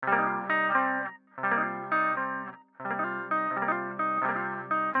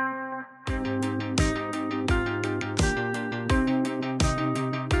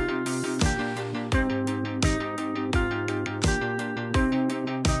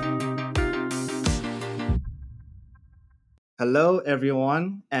Hello,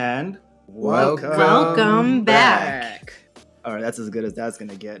 everyone, and Welcome back. All right, that's as good as that's going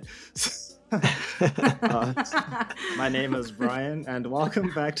to get. Uh, my name is Brian, and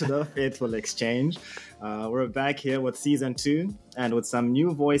welcome back to the Faithful Exchange. We're back here with season 2 and with some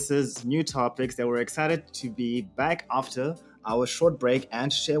new voices, new topics that we're excited to be back after our short break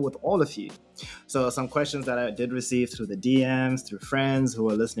and share with all of you. So some questions that I did receive through the DMs, through friends who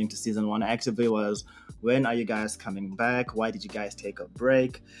were listening to season 1 actively was, when are you guys coming back? Why did you guys take a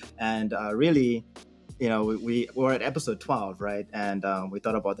break? And really, we were at episode 12, right? And we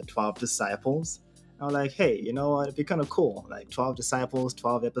thought about the 12 disciples. I was like, hey, you know what? It'd be kind of cool. Like 12 disciples,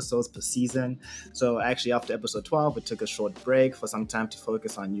 12 episodes per season. So actually after episode 12, we took a short break for some time to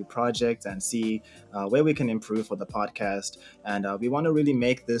focus on new projects and see where we can improve for the podcast. And we want to really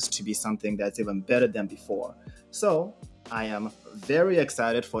make this to be something that's even better than before. So I am very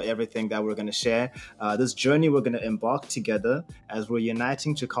excited for everything that we're going to share. This journey we're going to embark together as we're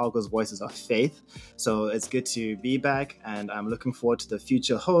uniting Chicago's voices of faith. So it's good to be back, and I'm looking forward to the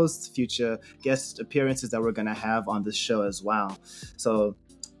future hosts, future guest appearances that we're going to have on this show as well. So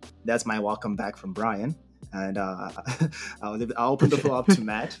that's my welcome back from Brian. And I'll open the floor up to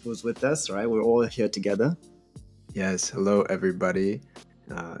Matt, who's with us, right? We're all here together. Yes, hello everybody.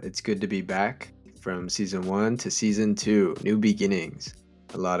 It's good to be back. From season 1 to season 2, new beginnings.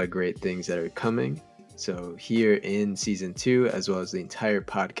 A lot of great things that are coming. So here in season 2, as well as the entire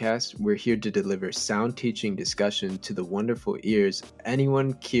podcast, we're here to deliver sound teaching discussion to the wonderful ears of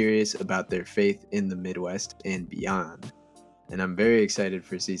anyone curious about their faith in the Midwest and beyond. And I'm very excited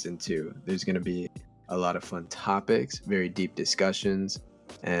for season 2. There's going to be a lot of fun topics, very deep discussions,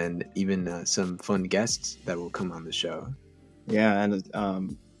 and even some fun guests that will come on the show. Yeah, and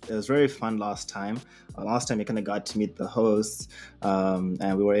it was very fun last time. Last time we kind of got to meet the hosts,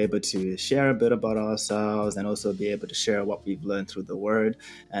 and we were able to share a bit about ourselves and also be able to share what we've learned through the word.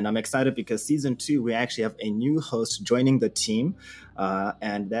 And I'm excited because season 2, we actually have a new host joining the team,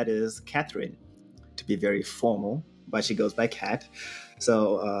 and that is Catherine, to be very formal, but she goes by Kat.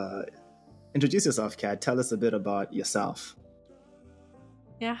 So introduce yourself, Kat. Tell us a bit about yourself.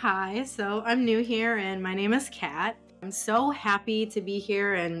 Yeah, hi. So I'm new here, and my name is Kat. I'm so happy to be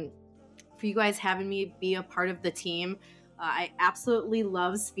here and for you guys having me be a part of the team. I absolutely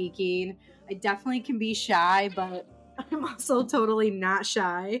love speaking. I definitely can be shy, but I'm also totally not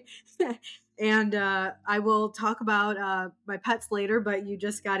shy. And I will talk about my pets later, but you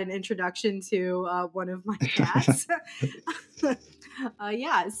just got an introduction to one of my cats. So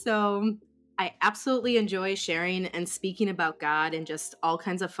I absolutely enjoy sharing and speaking about God and just all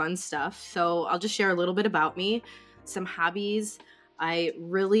kinds of fun stuff. So I'll just share a little bit about me. Some hobbies. I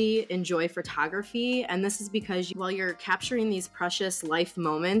really enjoy photography, and this is because while you're capturing these precious life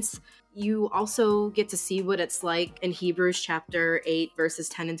moments, you also get to see what it's like in Hebrews chapter 8 verses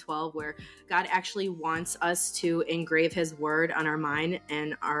 10 and 12, where God actually wants us to engrave his word on our mind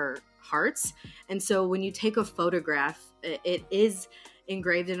and our hearts. And so when you take a photograph, it is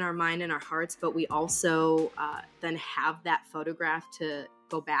engraved in our mind and our hearts, but we also then have that photograph to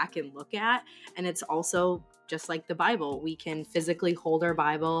go back and look at. And it's also just like the Bible. We can physically hold our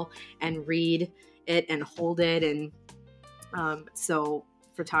Bible and read it and hold it. And so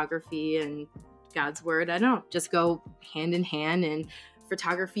photography and God's word, I don't know, just go hand in hand. And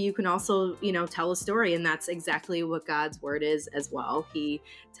photography, you can also, tell a story. And that's exactly what God's word is as well. He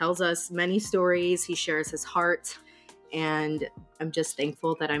tells us many stories. He shares his heart. And I'm just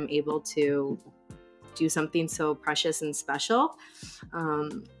thankful that I'm able to do something so precious and special.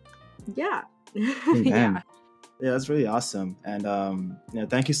 Yeah. Yeah, that's really awesome. And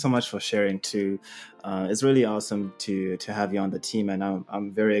thank you so much for sharing too. It's really awesome to have you on the team, and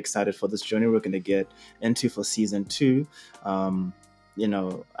I'm very excited for this journey we're going to get into for season 2.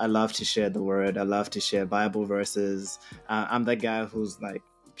 I love to share the word. I love to share Bible verses. I'm that guy who's like,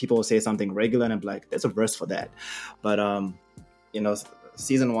 people will say something regular and I'm like, there's a verse for that. But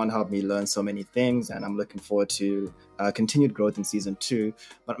season 1 helped me learn so many things, and I'm looking forward to continued growth in season 2.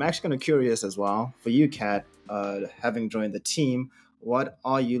 But I'm actually kind of curious as well for you, Kat, having joined the team, what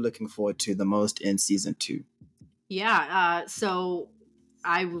are you looking forward to the most in season 2? Yeah, so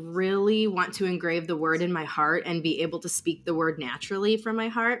I really want to engrave the word in my heart and be able to speak the word naturally from my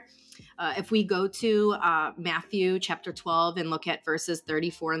heart. If we go to Matthew chapter 12 and look at verses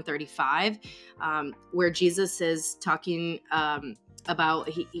 34 and 35, where Jesus is talking about,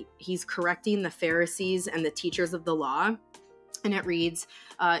 he's correcting the Pharisees and the teachers of the law. And it reads,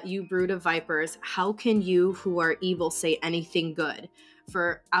 you brood of vipers, how can you who are evil say anything good?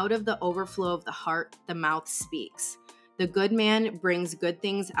 For out of the overflow of the heart, the mouth speaks. The good man brings good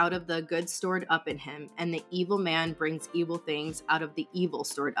things out of the good stored up in him, and the evil man brings evil things out of the evil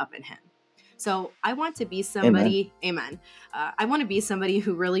stored up in him. So I want to be somebody, amen. I want to be somebody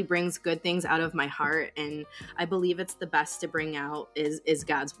who really brings good things out of my heart. And I believe it's the best to bring out is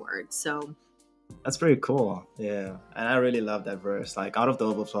God's word. So that's pretty cool. Yeah. And I really love that verse. Like, out of the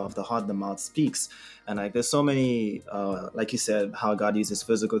overflow of the heart, the mouth speaks. And like, there's so many, like you said, how God uses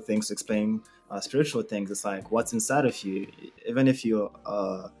physical things to explain spiritual things. It's like, what's inside of you? Even if you,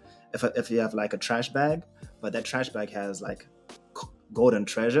 if you have like a trash bag, but that trash bag has like golden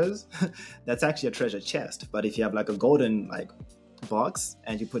treasures, that's actually a treasure chest. But if you have like a golden like box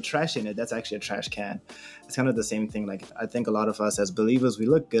and you put trash in it, that's actually a trash can. It's kind of the same thing. Like, I think a lot of us as believers, we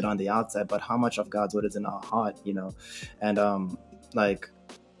look good on the outside, but how much of God's word is in our heart, you know? And like,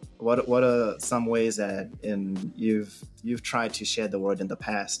 what are some ways that you've tried to share the word in the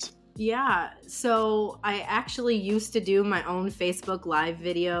past? Yeah, so I actually used to do my own Facebook Live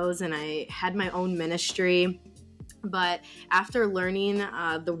videos, and I had my own ministry. But after learning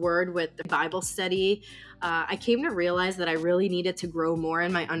the word with the Bible study, I came to realize that I really needed to grow more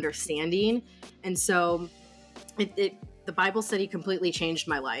in my understanding. And so the Bible study completely changed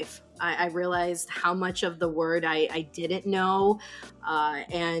my life. I realized how much of the word I didn't know,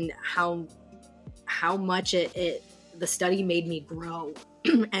 and how much the study made me grow.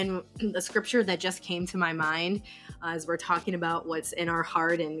 And the scripture that just came to my mind as we're talking about what's in our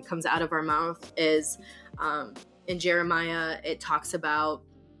heart and comes out of our mouth is in Jeremiah. It talks about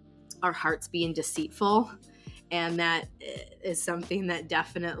our hearts being deceitful. And that is something that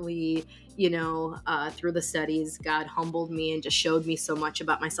definitely, through the studies, God humbled me and just showed me so much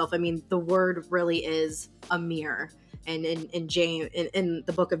about myself. I mean, the word really is a mirror. And in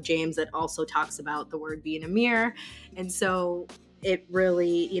the book of James, it also talks about the word being a mirror. And so it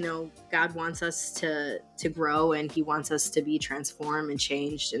really, God wants us to grow, and he wants us to be transformed and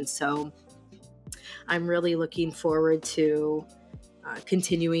changed. And so I'm really looking forward to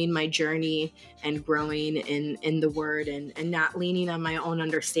continuing my journey and growing in the word and not leaning on my own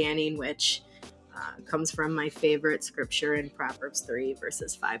understanding, which comes from my favorite scripture in Proverbs 3,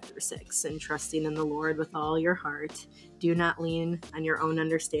 verses 5-6. And trusting in the Lord with all your heart. Do not lean on your own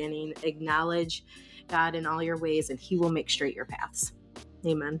understanding. Acknowledge God in all your ways, and he will make straight your paths.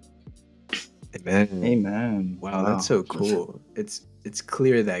 Amen. Amen. Wow, that's so cool. It's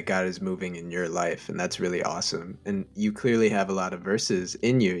clear that God is moving in your life, and that's really awesome. And you clearly have a lot of verses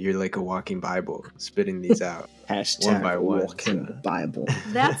in you. You're like a walking Bible, spitting these out Hashtag one by one. Walking Bible.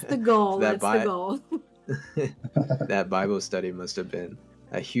 That's the goal. The goal. That Bible study must have been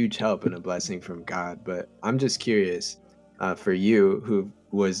a huge help and a blessing from God. But I'm just curious, for you who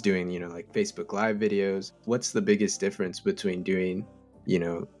was doing, like Facebook Live videos, what's the biggest difference between doing,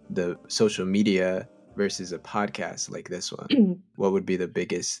 the social media versus a podcast like this one? What would be the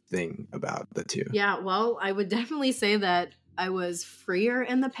biggest thing about the two? Yeah, well, I would definitely say that I was freer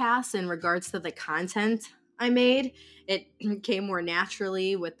in the past in regards to the content I made. It came more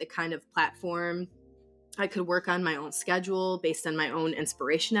naturally with the kind of platform. I could work on my own schedule based on my own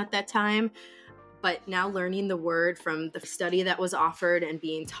inspiration at that time. But now learning the word from the study that was offered and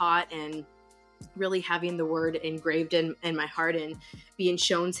being taught, and really having the word engraved in my heart and being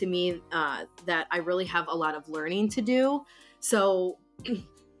shown to me that I really have a lot of learning to do. So,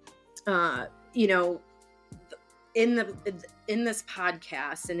 in this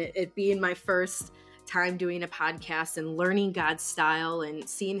podcast, and it being my first time doing a podcast and learning God's style and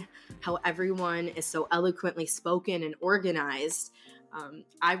seeing how everyone is so eloquently spoken and organized,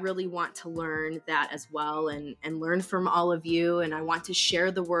 I really want to learn that as well and learn from all of you. And I want to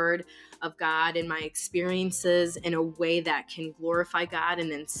share the word of God and my experiences in a way that can glorify God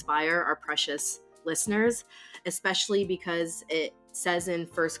and inspire our precious listeners, especially because it says in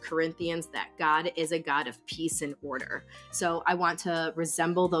 1 Corinthians that God is a God of peace and order. So I want to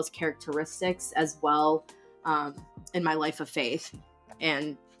resemble those characteristics as well in my life of faith.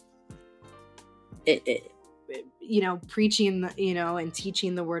 And preaching, and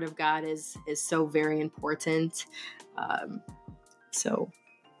teaching the word of God is so very important.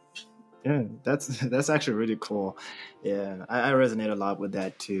 Yeah, that's actually really cool. Yeah, I resonate a lot with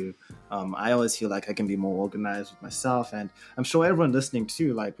that too. I always feel like I can be more organized with myself, and I'm sure everyone listening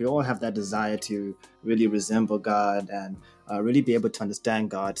too, like we all have that desire to really resemble God and really be able to understand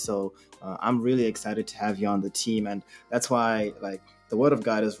God. So I'm really excited to have you on the team, and that's why the word of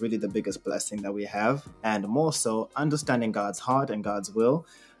God is really the biggest blessing that we have, and more so understanding God's heart and God's will.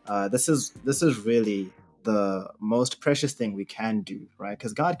 This is really the most precious thing we can do, right?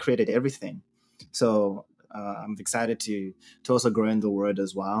 Because God created everything. So I'm excited to also grow in the Word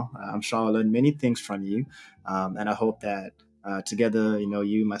as well. I'm sure I'll learn many things from you, and I hope that together,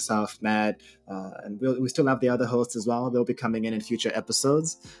 you, myself, Matt, and we still have the other hosts as well. They'll be coming in future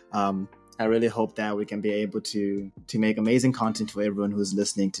episodes. I really hope that we can be able to make amazing content for everyone who's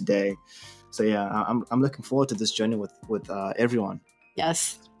listening today. So yeah, I'm looking forward to this journey with everyone.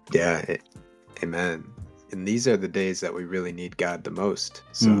 Yes. Yeah, amen. And these are the days that we really need God the most.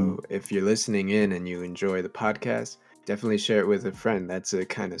 So if you're listening in and you enjoy the podcast, definitely share it with a friend. That's a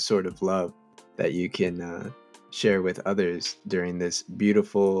kind of sort of love that you can share with others during this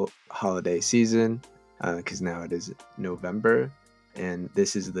beautiful holiday season, because now it is November, and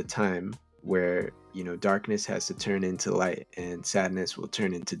this is the time where darkness has to turn into light and sadness will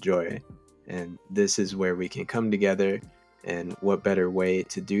turn into joy. And this is where we can come together. And what better way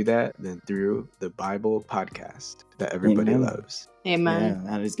to do that than through the Bible podcast that everybody loves? Amen.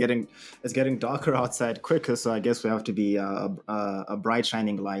 Yeah, and it's getting darker outside quicker, so I guess we have to be a bright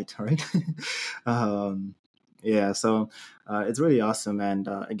shining light, right? Yeah, so it's really awesome. And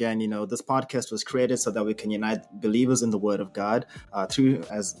again, this podcast was created so that we can unite believers in the Word of God through,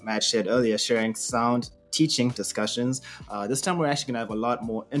 as Matt shared earlier, sharing sound teaching discussions. This time we're actually going to have a lot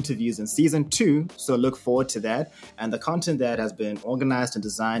more interviews in season 2, so look forward to that. And the content that has been organized and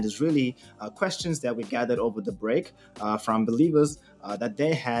designed is really questions that we gathered over the break from believers that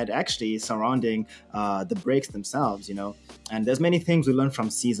they had actually surrounding the breaks themselves, And there's many things we learned from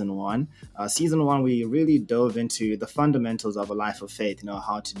season 1. Season 1, we really dove into the fundamentals of a life of faith,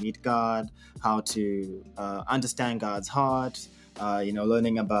 how to meet God, how to understand God's heart,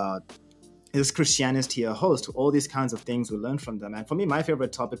 learning about is Christianity a host? All these kinds of things we learned from them. And for me, my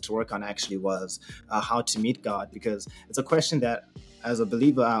favorite topic to work on actually was how to meet God, because it's a question that as a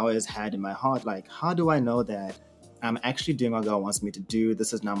believer, I always had in my heart, like, how do I know that I'm actually doing what God wants me to do?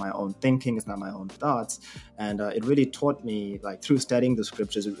 This is not my own thinking. It's not my own thoughts. And it really taught me, like through studying the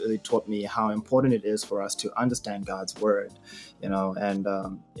scriptures, it really taught me how important it is for us to understand God's word, and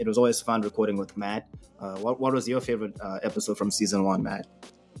it was always fun recording with Matt. What was your favorite episode from season 1, Matt?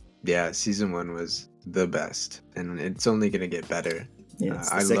 Yeah, season 1 was the best, and it's only going to get better. Yeah, it's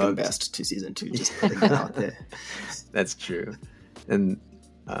the second best to season 2, just putting that out there. That's true. And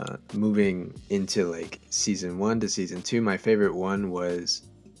moving into season 1 to season 2, my favorite one was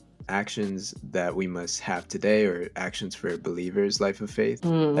actions that we must have today, or actions for a believer's life of faith.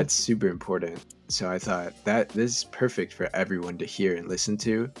 That's super important. So I thought that this is perfect for everyone to hear and listen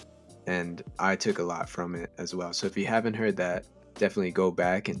to, and I took a lot from it as well. So if you haven't heard that, definitely go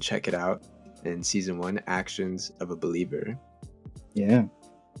back and check it out in season 1, Actions of a Believer. Yeah,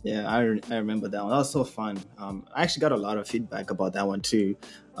 I remember that one. That was so fun. I actually got a lot of feedback about that one too.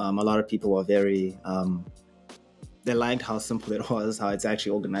 A lot of people were very they liked how simple it was, how it's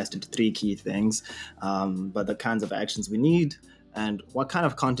actually organized into 3 key things, but the kinds of actions we need and what kind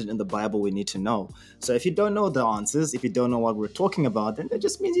of content in the Bible we need to know. So if you don't know the answers, if you don't know what we're talking about, then that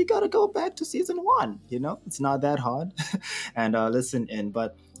just means you got to go back to season 1. It's not that hard. And listen in.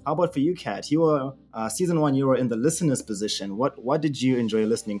 But how about for you, Kat? You were season 1. You were in the listener's position. What did you enjoy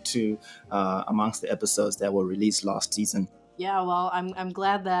listening to amongst the episodes that were released last season? Yeah, well, I'm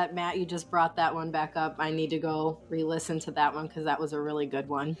glad that, Matt, you just brought that one back up. I need to go re-listen to that one because that was a really good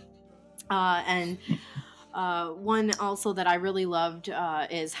one. And one also that I really loved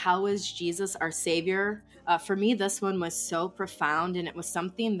is How is Jesus Our Savior? For me, this one was so profound, and it was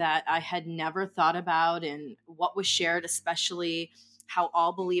something that I had never thought about, and what was shared, especially how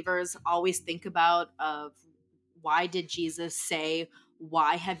all believers always think about of why did Jesus say,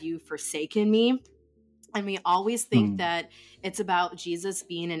 "Why have you forsaken me?" And we always think that it's about Jesus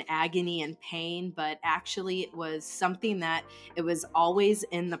being in agony and pain, but actually it was something that it was always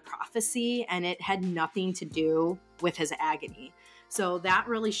in the prophecy, and it had nothing to do with his agony. So that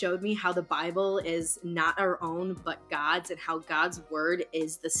really showed me how the Bible is not our own, but God's, and how God's word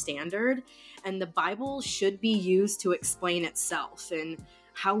is the standard. And the Bible should be used to explain itself, and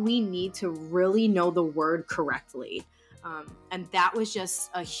how we need to really know the word correctly. And that was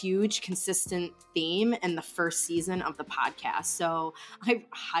just a huge consistent theme in the first season of the podcast. So I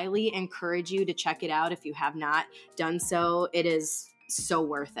highly encourage you to check it out if you have not done so. It is so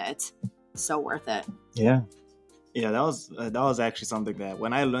worth it. So worth it. Yeah. Yeah, that was actually something that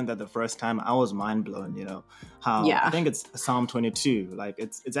when I learned that the first time, I was mind blown. I think it's Psalm 22. Like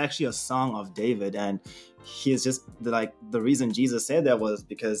it's actually a song of David, and he is just the reason Jesus said that was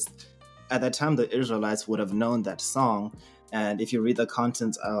because at that time the Israelites would have known that song, And if you read the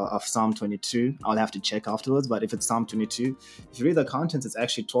contents of Psalm 22, I'll have to check afterwards, but if it's Psalm 22, if you read the contents, it's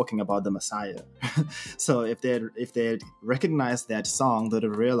actually talking about the Messiah. So if they recognized that song, they'd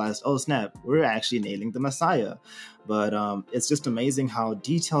have realized, oh snap, we're actually nailing the Messiah. But it's just amazing how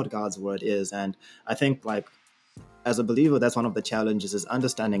detailed God's word is. And I think, like, as a believer, that's one of the challenges, is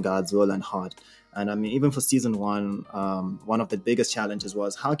understanding God's will and heart. And I mean, even for season one, one of the biggest challenges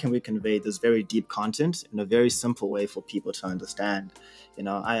was, how can we convey this very deep content in a very simple way for people to understand? You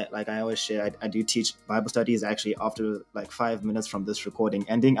know, I always share, I do teach Bible studies. Actually, after like 5 minutes from this recording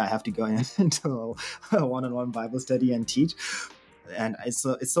ending, I have to go into a one-on-one Bible study and teach. And it's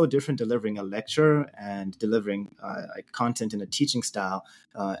so different delivering a lecture and delivering like content in a teaching style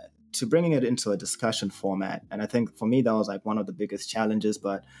to bringing it into a discussion format. And I think for me, that was like one of the biggest challenges,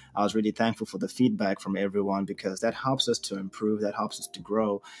 but I was really thankful for the feedback from everyone, because that helps us to improve, that helps us to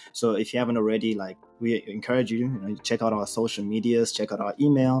grow. So if you haven't already, like, we encourage you, check out our social medias, check out our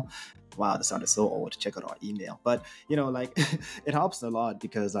email. Wow, that sounded so old. Check out our email. But, like, it helps a lot,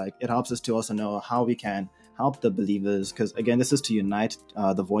 because like it helps us to also know how we can help the believers, because again, this is to unite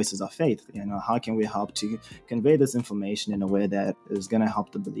the voices of faith. How can we help to convey this information in a way that is going to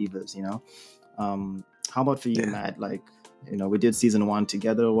help the believers? How about for you, Matt? Like, we did season 1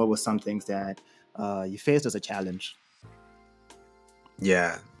 together. What were some things that you faced as a challenge?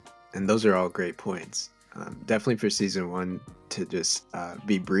 Yeah, and those are all great points. Definitely for season 1, to just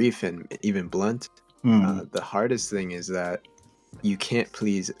be brief and even blunt. The hardest thing is that you can't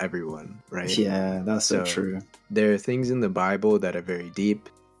please everyone, right? Yeah, that's so true. There are things in the Bible that are very deep.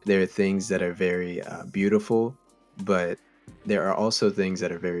 There are things that are very beautiful, but there are also things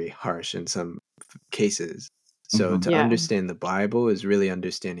that are very harsh in some cases. So to understand the Bible is really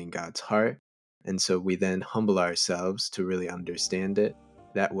understanding God's heart. And so we then humble ourselves to really understand it.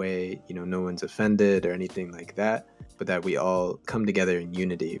 That way, no one's offended or anything like that, but that we all come together in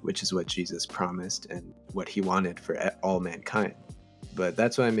unity, which is what Jesus promised and what he wanted for all mankind. But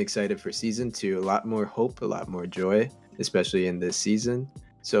that's why I'm excited for season 2. A lot more hope, a lot more joy, especially in this season.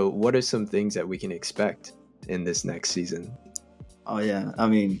 So what are some things that we can expect in this next season? Oh, yeah. I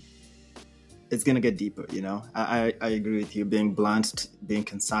mean, it's going to get deeper, I agree with you. Being blunt, being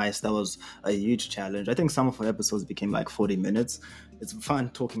concise, that was a huge challenge. I think some of our episodes became like 40 minutes. It's fun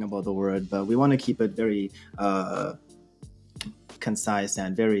talking about the word, but we want to keep it very concise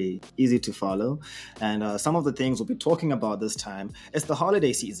and very easy to follow. And some of the things we'll be talking about this time, it's the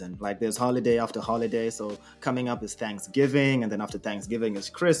holiday season. Like, there's holiday after holiday. So coming up is Thanksgiving, and then after Thanksgiving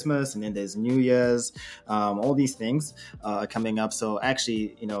is Christmas, and then there's New Year's, all these things coming up. So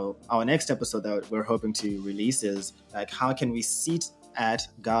actually, our next episode that we're hoping to release is like, how can we seat at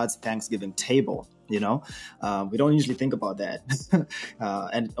God's Thanksgiving table? We don't usually think about that.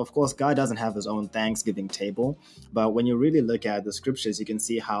 And of course, God doesn't have his own Thanksgiving table. But when you really look at the scriptures, you can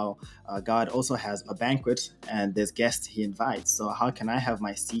see how God also has a banquet and there's guests he invites. So how can I have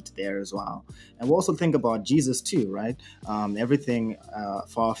my seat there as well? And we'll also think about Jesus too, right? Everything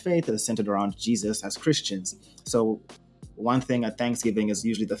for our faith is centered around Jesus as Christians. So one thing at Thanksgiving is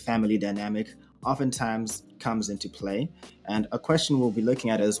usually the family dynamic oftentimes comes into play. And a question we'll be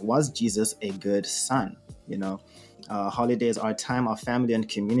looking at is, was Jesus a good son? Holidays are a time of family and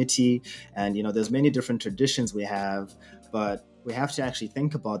community. And, there's many different traditions we have, but we have to actually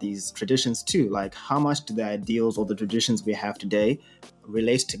think about these traditions too. Like, how much do the ideals or the traditions we have today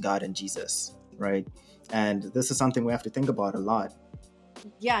relate to God and Jesus, right? And this is something we have to think about a lot.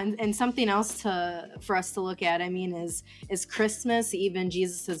 Yeah, and something else for us to look at, I mean, is Christmas even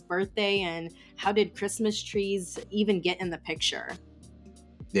Jesus's birthday, and how did Christmas trees even get in the picture?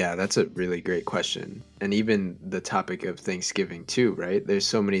 Yeah, that's a really great question. And even the topic of Thanksgiving too, right? There's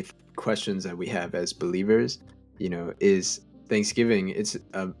so many questions that we have as believers. Is Thanksgiving, it's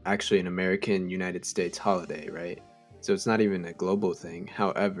actually an American United States holiday, right? So it's not even a global thing.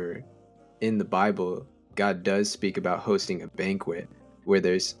 However, in the Bible, God does speak about hosting a banquet where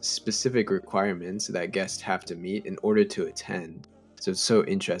there's specific requirements that guests have to meet in order to attend. So it's so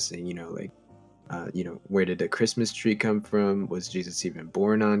interesting, where did the Christmas tree come from? Was Jesus even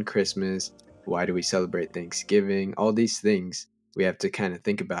born on Christmas? Why do we celebrate Thanksgiving? All these things we have to kind of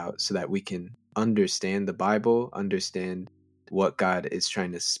think about so that we can understand the Bible, understand what God is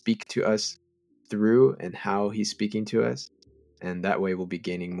trying to speak to us through and how he's speaking to us. And that way we'll be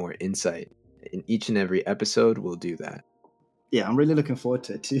gaining more insight. In each and every episode, we'll do that. Yeah, I'm really looking forward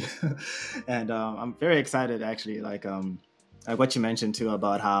to it too. And I'm very excited, actually, like what you mentioned too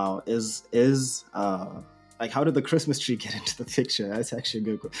about how how did the Christmas tree get into the picture? That's actually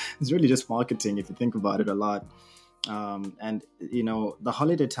good. It's really just marketing if you think about it a lot. And the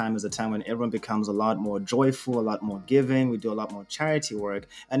holiday time is a time when everyone becomes a lot more joyful, a lot more giving. We do a lot more charity work,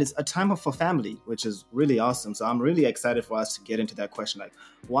 and it's a time for family, which is really awesome. So I'm really excited for us to get into that question, like,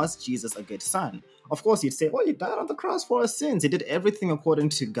 was Jesus a good son? Of course, you'd say, well, he died on the cross for our sins. He did everything according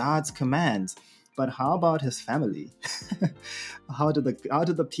to God's commands. But how about his family? How did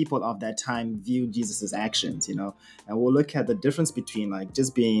the people of that time view Jesus's actions? And we'll look at the difference between like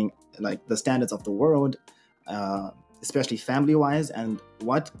just being like the standards of the world, especially family-wise, and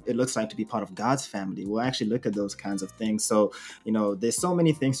what it looks like to be part of God's family. We'll actually look at those kinds of things. So, there's so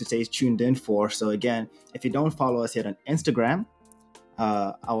many things to stay tuned in for. So again, if you don't follow us yet on Instagram,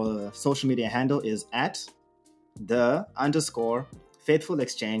 our social media handle is at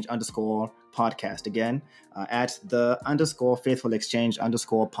 _faithful_exchange_podcast. Again, at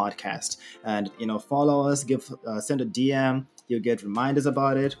 _faithful_exchange_podcast. And, follow us, send a DM. You'll get reminders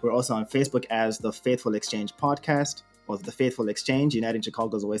about it. We're also on Facebook as the Faithful Exchange Podcast, or the Faithful Exchange, Uniting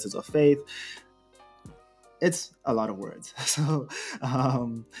Chicago's Voices of Faith. It's a lot of words. So,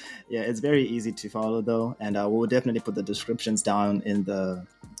 it's very easy to follow, though. And we'll definitely put the descriptions down in the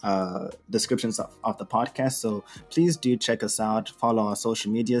descriptions of the podcast. So please do check us out, follow our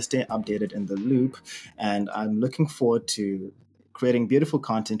social media, stay updated in the loop. And I'm looking forward to creating beautiful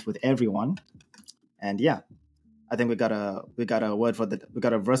content with everyone. And I think we got a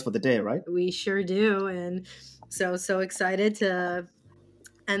verse for the day, right? We sure do. And so excited to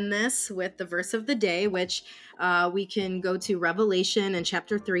end this with the verse of the day, which we can go to Revelation in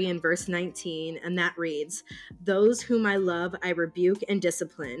chapter 3 and verse 19, and that reads, "Those whom I love, I rebuke and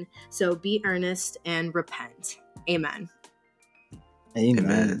discipline. So be earnest and repent." Amen.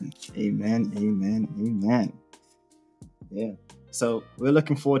 Amen. Amen. Amen. Amen. Yeah. So we're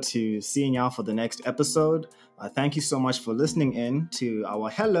looking forward to seeing y'all for the next episode. Thank you so much for listening in to our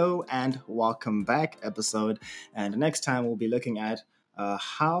hello and welcome back episode. And next time we'll be looking at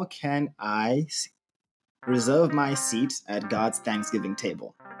how can I reserve my seat at God's Thanksgiving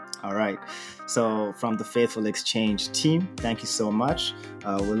table? All right. So from the Faithful Exchange team, thank you so much.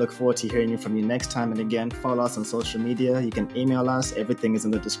 We'll look forward to hearing from you next time. And again, follow us on social media. You can email us. Everything is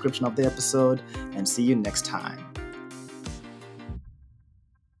in the description of the episode. And see you next time.